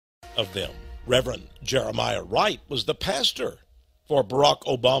of them. Reverend Jeremiah Wright was the pastor for Barack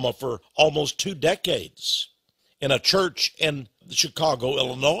Obama for almost 2 decades in a church in Chicago,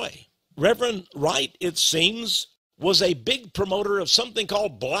 Illinois. Reverend Wright, it seems, was a big promoter of something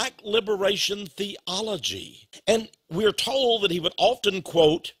called black liberation theology. And we're told that he would often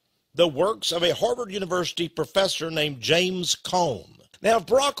quote the works of a Harvard University professor named James Cone. Now, if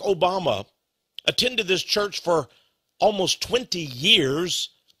Barack Obama attended this church for almost 20 years,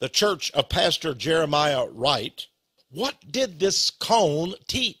 the church of Pastor Jeremiah Wright, what did this Cone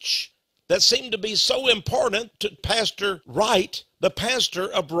teach that seemed to be so important to Pastor Wright, the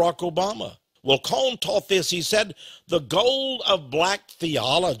pastor of Barack Obama? Well, Cone taught this. He said, the goal of black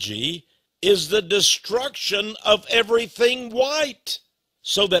theology is the destruction of everything white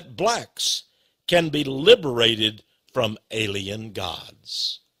so that blacks can be liberated from alien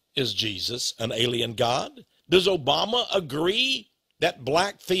gods. Is Jesus an alien god? Does Obama agree that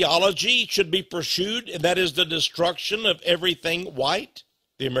black theology should be pursued, and that is the destruction of everything white?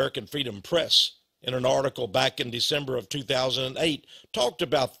 The American Freedom Press, in an article back in December of 2008, talked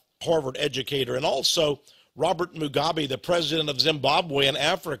about Harvard educator and also Robert Mugabe, the president of Zimbabwe and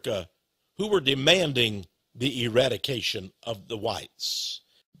Africa, who were demanding the eradication of the whites,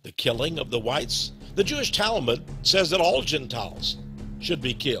 the killing of the whites. The Jewish Talmud says that all Gentiles should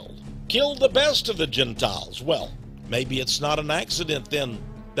be killed. Kill the best of the Gentiles. Well, maybe it's not an accident then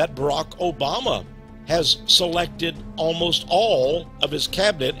that Barack Obama has selected almost all of his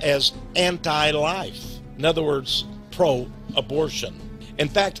cabinet as anti-life. In other words, pro-abortion. In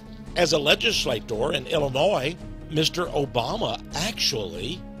fact, as a legislator in Illinois, Mr. Obama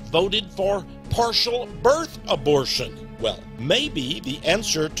actually voted for partial birth abortion. Well, maybe the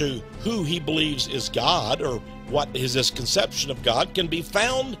answer to who he believes is God or what is his conception of God can be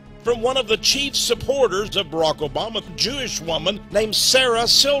found from one of the chief supporters of Barack Obama, a Jewish woman named Sarah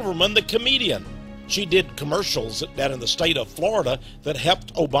Silverman, the comedian. She did commercials down in the state of Florida that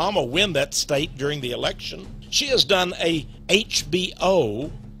helped Obama win that state during the election. She has done a HBO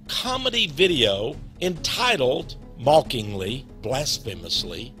comedy video entitled, mockingly,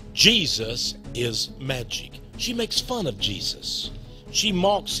 blasphemously, Jesus is Magic. She makes fun of Jesus. She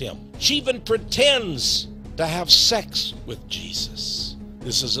mocks him. She even pretends to have sex with Jesus.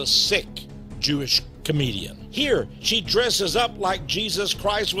 This is a sick Jewish comedian. Here, she dresses up like Jesus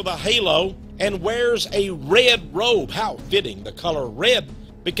Christ with a halo and wears a red robe. How fitting, the color red,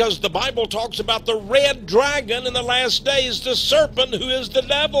 because the Bible talks about the red dragon in the last days, the serpent who is the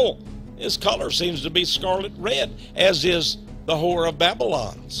devil. His color seems to be scarlet red, as is the whore of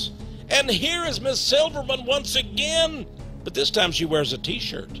Babylon's. And here is Miss Silverman once again, but this time she wears a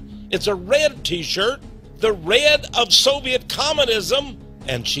t-shirt. It's a red t-shirt, the red of Soviet communism,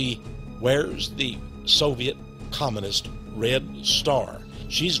 and she wears the Soviet communist red star.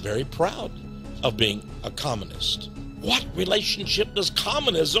 She's very proud of being a communist. What relationship does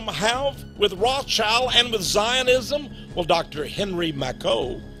communism have with Rothschild and with Zionism? Well, Dr. Henry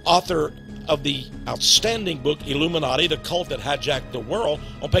Makow, author of the outstanding book Illuminati, the Cult That Hijacked the World,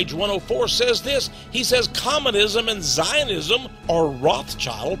 on page 104 says this. He says communism and Zionism are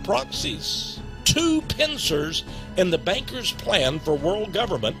Rothschild proxies, two pincers in the bankers' plan for world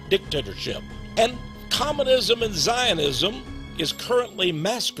government dictatorship. And communism and Zionism is currently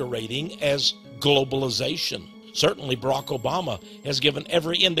masquerading as globalization. Certainly Barack Obama has given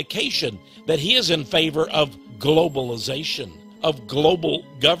every indication that he is in favor of globalization, of global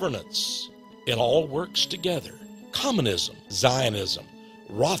governance. It all works together. Communism, Zionism,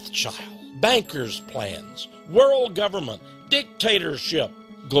 Rothschild, bankers' plans, world government, dictatorship,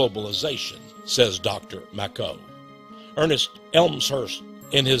 globalization, says Dr. Makow. Ernest Elmshurst,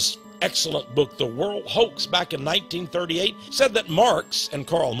 in his excellent book, The World Hoax, back in 1938, said that Marx, and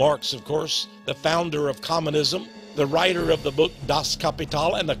Karl Marx, of course, the founder of communism, the writer of the book Das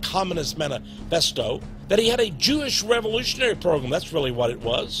Kapital and the Communist Manifesto, that he had a Jewish revolutionary program, that's really what it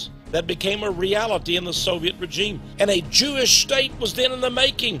was, that became a reality in the Soviet regime. And a Jewish state was then in the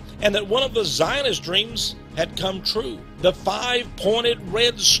making, and that one of the Zionist dreams had come true. The five-pointed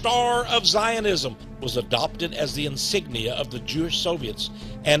red star of Zionism was adopted as the insignia of the Jewish Soviets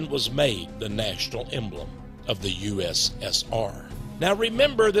and was made the national emblem of the USSR. Now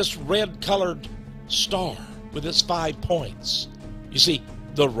remember this red-colored star with its 5 points. You see,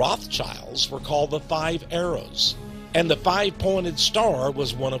 the Rothschilds were called the Five Arrows, and the five-pointed star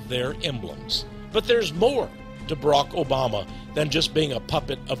was one of their emblems. But there's more to Barack Obama than just being a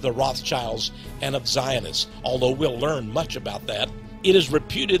puppet of the Rothschilds and of Zionists, although we'll learn much about that. It is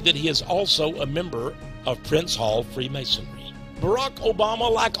reputed that he is also a member of Prince Hall Freemasonry. Barack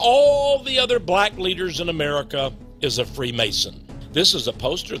Obama, like all the other black leaders in America, is a Freemason. This is a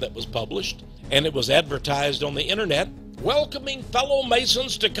poster that was published, and it was advertised on the internet, welcoming fellow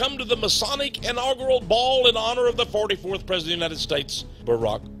Masons to come to the Masonic inaugural ball in honor of the 44th President of the United States,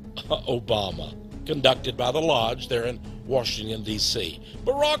 Barack Obama, conducted by the Lodge there in Washington, D.C.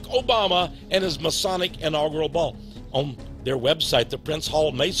 Barack Obama and his Masonic inaugural ball. On their website, the Prince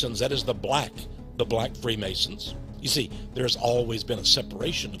Hall Masons, that is the black Freemasons. You see, there's always been a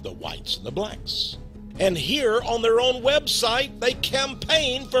separation of the whites and the blacks. And here on their own website, they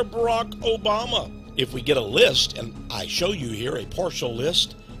campaign for Barack Obama. If we get a list, and I show you here a partial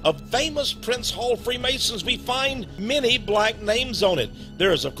list of famous Prince Hall Freemasons, we find many black names on it.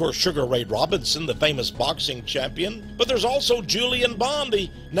 There is, of course, Sugar Ray Robinson, the famous boxing champion, but there's also Julian Bond, the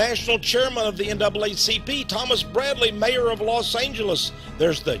national chairman of the NAACP, Thomas Bradley, mayor of Los Angeles.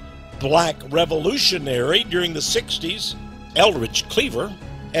 There's the black revolutionary during the 60s, Eldridge Cleaver,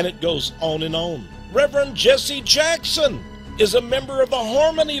 and it goes on and on. Reverend Jesse Jackson is a member of the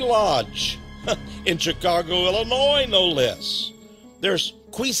Harmony Lodge in Chicago, Illinois, no less. There's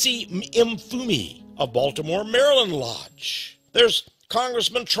Kwesi Mfumi of Baltimore, Maryland Lodge. There's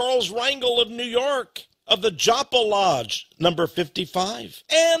Congressman Charles Rangel of New York of the Joppa Lodge, number 55.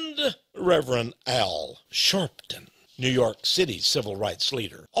 And Reverend Al Sharpton, New York City civil rights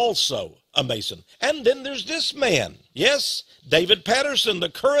leader, also a Mason. And then there's this man. Yes, David Patterson, the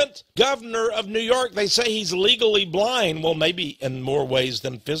current governor of New York. They say he's legally blind. Well, maybe in more ways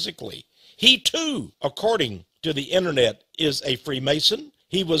than physically. He too, according to the internet, is a Freemason.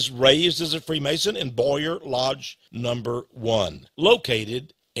 He was raised as a Freemason in Boyer Lodge number 1,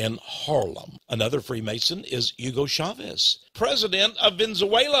 located in Harlem. Another Freemason is Hugo Chavez, president of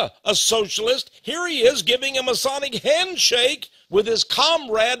Venezuela, a socialist. Here he is giving a Masonic handshake with his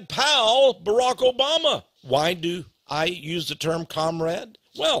comrade, pal, Barack Obama. Why do I use the term comrade?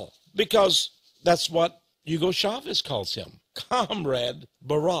 Well, because that's what Hugo Chavez calls him, Comrade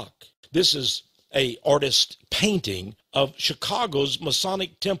Barack. This is an artist painting of Chicago's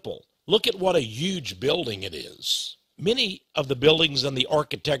Masonic Temple. Look at what a huge building it is. Many of the buildings and the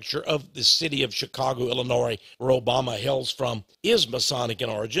architecture of the city of Chicago, Illinois, where Obama hails from, is Masonic in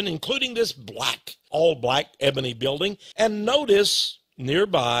origin, including this all black ebony building. And notice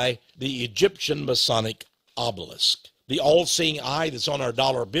nearby the Egyptian Masonic obelisk. The all-seeing eye that's on our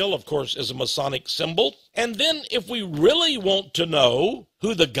dollar bill, of course, is a Masonic symbol. And then if we really want to know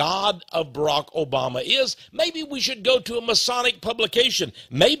who the God of Barack Obama is, maybe we should go to a Masonic publication.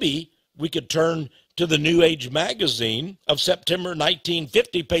 Maybe we could turn to the New Age magazine of September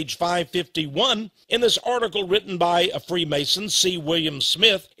 1950, page 551, in this article written by a Freemason, C. William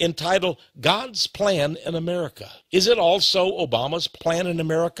Smith, entitled God's Plan in America. Is it also Obama's plan in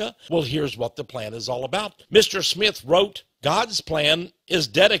America? Well, here's what the plan is all about. Mr. Smith wrote, God's plan is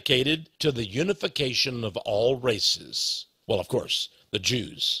dedicated to the unification of all races. Well, of course, the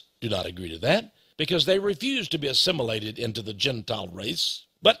Jews do not agree to that because they refuse to be assimilated into the Gentile race.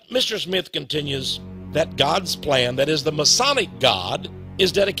 But Mr. Smith continues that God's plan, that is the Masonic God,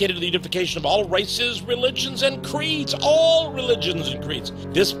 is dedicated to the unification of all races, religions, and creeds. All religions and creeds.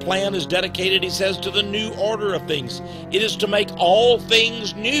 This plan is dedicated, he says, to the new order of things. It is to make all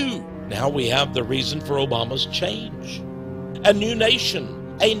things new. Now we have the reason for Obama's change. A new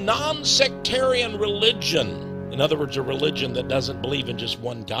nation, a non-sectarian religion. In other words, a religion that doesn't believe in just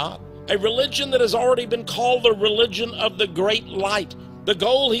one God. A religion that has already been called the religion of the great light. The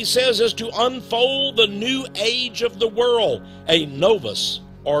goal, he says, is to unfold the new age of the world, a novus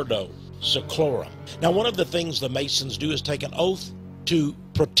ordo seclorum. Now, one of the things the Masons do is take an oath to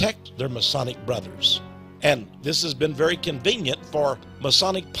protect their Masonic brothers. And this has been very convenient for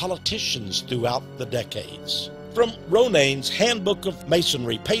Masonic politicians throughout the decades. From Ronayne's Handbook of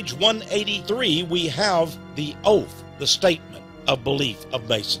Masonry, page 183, we have the oath, the statement of belief of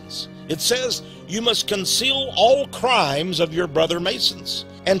Masons. It says, you must conceal all crimes of your brother Masons.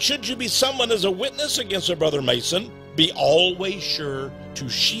 And should you be summoned as a witness against a brother Mason, be always sure to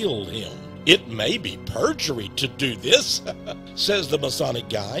shield him. It may be perjury to do this, says the Masonic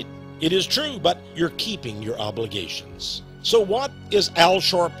Guide. It is true, but you're keeping your obligations. So what is Al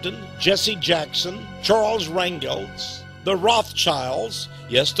Sharpton, Jesse Jackson, Charles Rangels, the Rothschilds,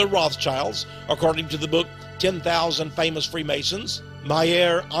 yes, the Rothschilds, according to the book 10,000 Famous Freemasons,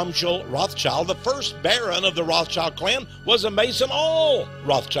 Mayer Amschel Rothschild, the first baron of the Rothschild clan, was a Mason. All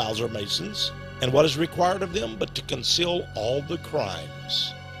Rothschilds are Masons. And what is required of them but to conceal all the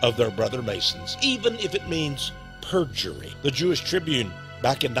crimes of their brother Masons, even if it means perjury. The Jewish Tribune,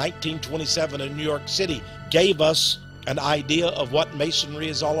 back in 1927 in New York City, gave us an idea of what Masonry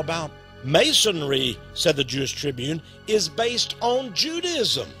is all about. Masonry, said the Jewish Tribune, is based on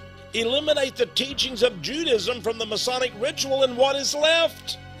Judaism. Eliminate the teachings of Judaism from the Masonic ritual, and what is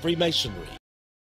left? Freemasonry.